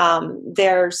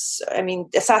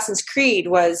 Assassin's Creed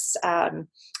was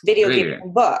video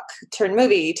game book, turned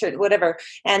movie, turned whatever.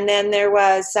 And then there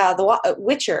was The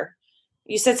Witcher.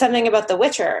 you said something about The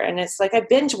Witcher, and it's like I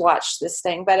binge watched this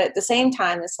thing, but at the same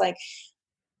time, it's like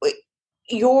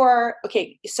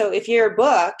so if your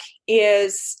book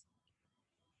is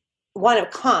one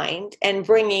of kind and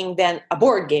bringing then a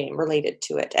board game related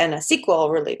to it and a sequel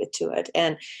related to it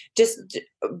and just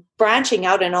branching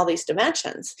out in all these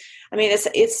dimensions. I mean,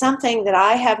 it's something that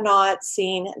I have not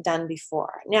seen done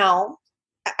before. Now,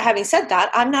 having said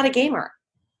that, I'm not a gamer.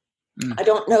 I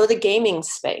don't know the gaming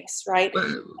space, right?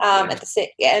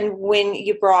 And when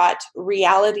you brought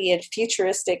reality and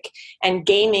futuristic and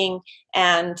gaming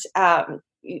and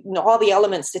all the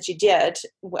elements that you did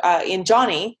in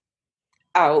Johnny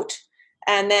out,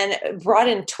 and then brought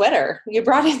in Twitter, you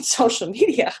brought in social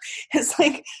media. It's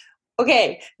like,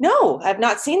 okay, no, I've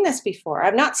not seen this before.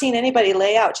 I've not seen anybody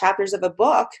lay out chapters of a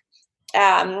book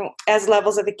as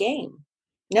levels of a game.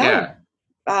 No. Yeah.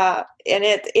 And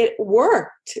it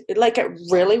worked. Like it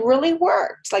really, really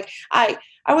worked. Like I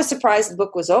was surprised the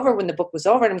book was over when the book was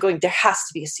over, and I'm going, there has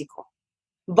to be a sequel.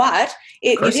 But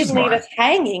it didn't leave us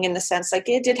hanging in the sense like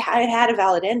it had a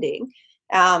valid ending.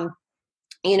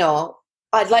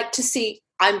 I'd like to see.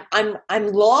 I'm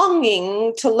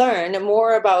longing to learn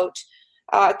more about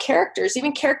characters,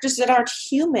 even characters that aren't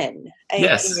human in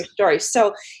your story.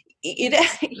 So. I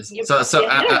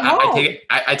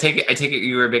take it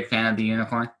you were a big fan of the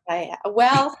unicorn. The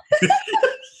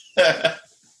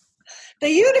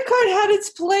unicorn had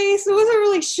its place. I wasn't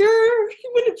really sure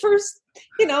when it first,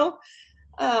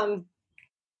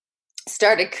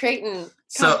 started creating.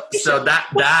 So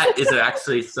that is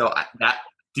actually that.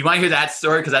 Do you want to hear that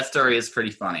story? Because that story is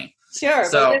pretty funny. Sure.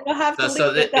 So we'll have to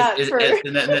leave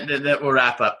then we'll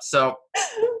wrap up. So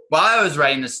while I was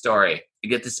writing this story, I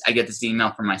get this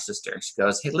email from my sister. She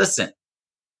goes, "Hey, listen,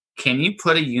 can you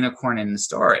put a unicorn in the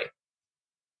story?"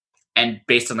 And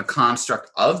based on the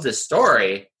construct of the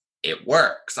story, it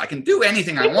works. I can do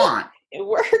anything I want. It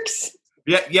works.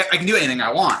 Yeah, I can do anything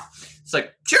I want. It's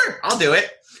like, sure, I'll do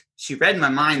it. She read my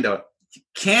mind though. You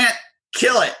can't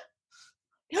kill it.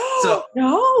 So,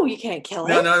 no, you can't kill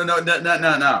it.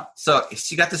 No. So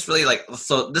she got this really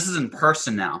so this is in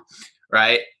person now,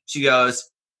 right? She gets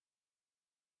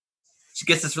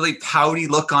this really pouty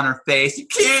look on her face. You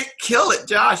can't kill it,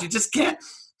 Josh. You just can't.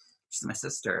 She's my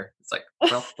sister. It's like,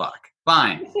 well, fuck.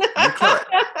 Fine. I'll kill it.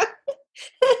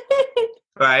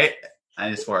 Right? I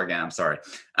just swore again. I'm sorry.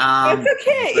 It's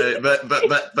okay. But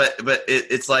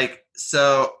it's like,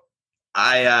 so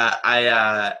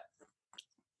I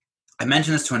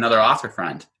mentioned this to another author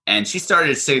friend, and she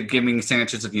started giving me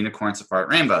signatures of unicorns to fart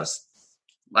rainbows.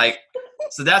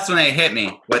 So that's when it hit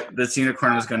me what this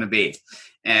unicorn was going to be.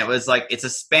 And it was like, it's a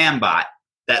spam bot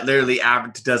that literally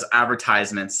does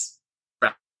advertisements.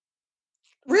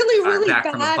 Really back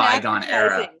bad from a bygone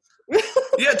era.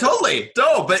 Yeah, totally.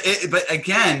 No, but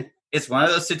again, it's one of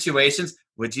those situations.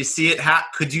 Would you see it?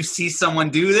 Could you see someone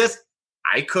do this?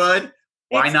 I could.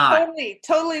 Why not?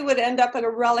 Totally would end up in a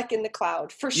relic in the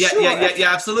cloud for sure.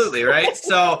 Yeah, absolutely, right?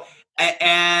 So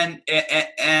and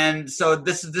so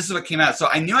this is what came out. So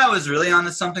I knew I was really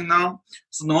onto something though.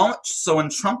 So when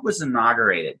Trump was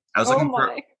inaugurated, I was looking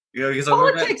for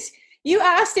politics. You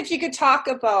asked if you could talk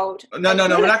about No,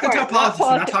 we're not going to talk politics.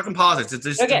 We're not talking politics. It's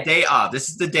just the day of. This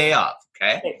is the day of,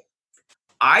 okay?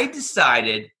 I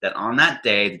decided that on that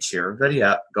day to cheer everybody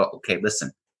up, okay,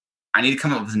 listen, I need to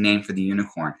come up with a name for the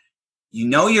unicorn. You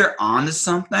know you're on to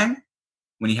something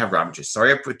when you have Robert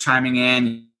Sawyer chiming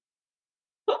in.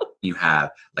 You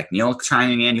have Neil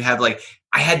chiming in. You have I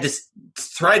had this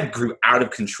thread grew out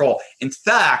of control. In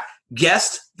fact,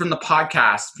 guests from the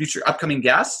podcast, future upcoming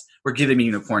guests, were giving me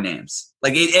unicorn names.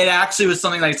 It actually was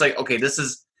something it's okay, this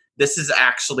is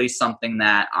actually something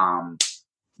that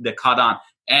that caught on.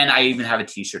 And I even have a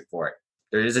t-shirt for it.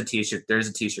 There's a t-shirt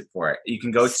for it. You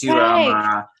can go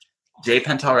to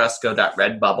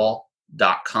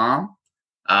jpentalresco.redbubble.com.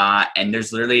 And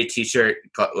there's literally a t-shirt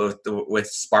with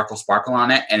sparkle on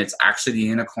it, and it's actually the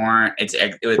unicorn. It's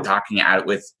with talking in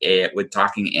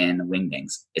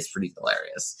wingdings. It's pretty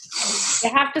hilarious.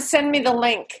 You have to send me the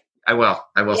link. I will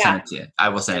send it to you. I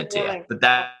will send it to you. But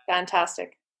that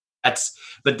fantastic. But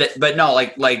no,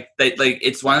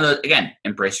 it's one of those, again,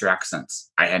 embrace your accents.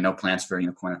 I had no plans for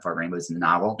Unicorn and Fart Rainbows in the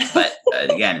novel, but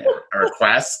again, a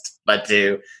request, but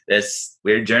do this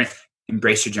weird journey.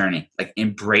 Embrace your journey.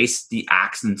 Embrace the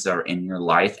accents that are in your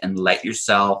life and let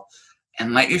yourself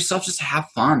just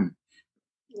have fun.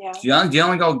 Yeah. You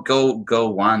only go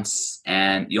once,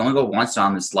 and you only go once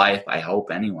on this life, I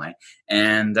hope anyway.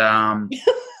 And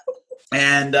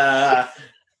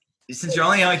since you're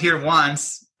only out here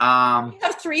once, you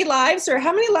have 3 lives, or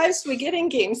how many lives do we get in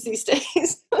games these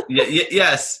days?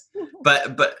 Yes,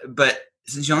 but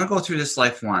since you only go through this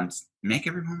life once, make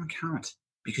every moment count,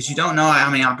 because you don't know how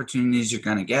many opportunities you're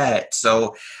going to get.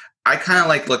 So I kind of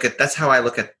that's how I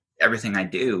look at everything I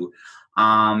do.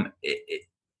 Like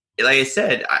I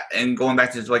said, and going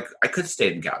back to I could have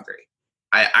stayed in Calgary.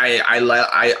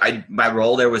 My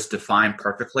role there was defined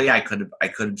perfectly. I could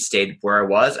have stayed where I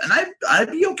was, and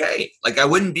I'd be okay. I'd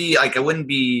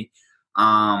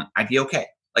be okay.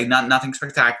 Nothing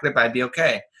spectacular, but I'd be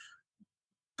okay.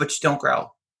 But you don't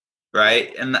grow,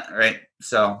 right?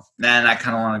 So then I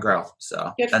kind of want to grow.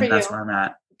 So that's where I'm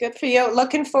at. Good for you.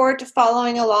 Looking forward to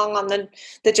following along on the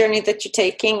journey that you're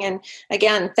taking. And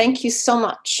again, thank you so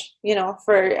much,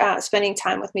 for spending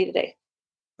time with me today.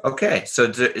 Okay. So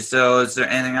is there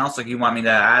anything else you want me to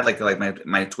add, like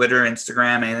my Twitter,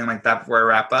 Instagram, anything like that before I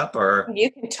wrap up? Or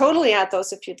you can totally add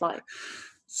those if you'd like.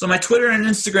 So my Twitter and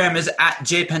Instagram is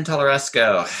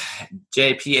 @JPantalleresco,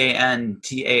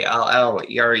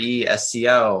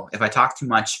 JPANTALLERESCO. If I talk too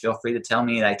much, feel free to tell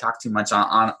me that I talk too much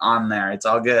on there. It's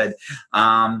all good.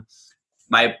 My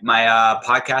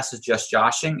podcast is Just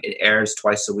Joshing. It airs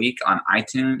twice a week on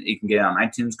iTunes. You can get it on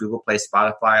iTunes, Google Play,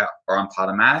 Spotify, or on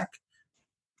Podomatic.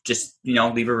 Just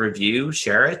leave a review,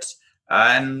 share it.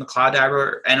 And the Cloud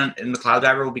Diver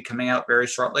will be coming out very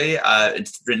shortly.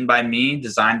 It's written by me,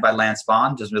 designed by Lance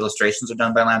Bond. Just illustrations are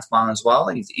done by Lance Bond as well.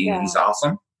 He's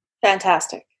awesome.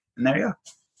 Fantastic. And there you go.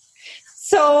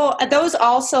 So those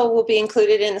also will be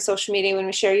included in the social media when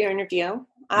we share your interview.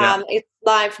 It's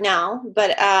live now,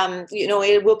 but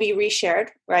it will be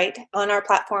reshared right on our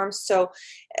platforms. So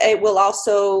it will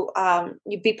also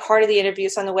be part of the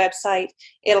interviews on the website.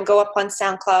 It'll go up on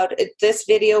SoundCloud. This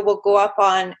video will go up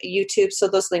on YouTube. So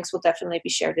those links will definitely be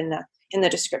shared in the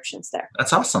descriptions there.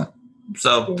 That's awesome.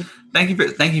 So thank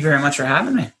you very much for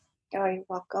having me. Oh, you're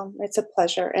welcome. It's a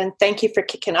pleasure, and thank you for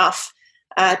kicking off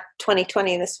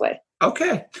 2020 this way.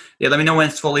 Okay. Yeah, let me know when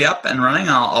it's fully up and running.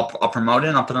 I'll promote it,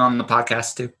 and I'll put it on the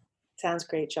podcast too. Sounds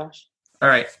great, Josh. All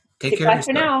right. Take care. Bye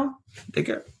for now. Take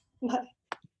care. Bye.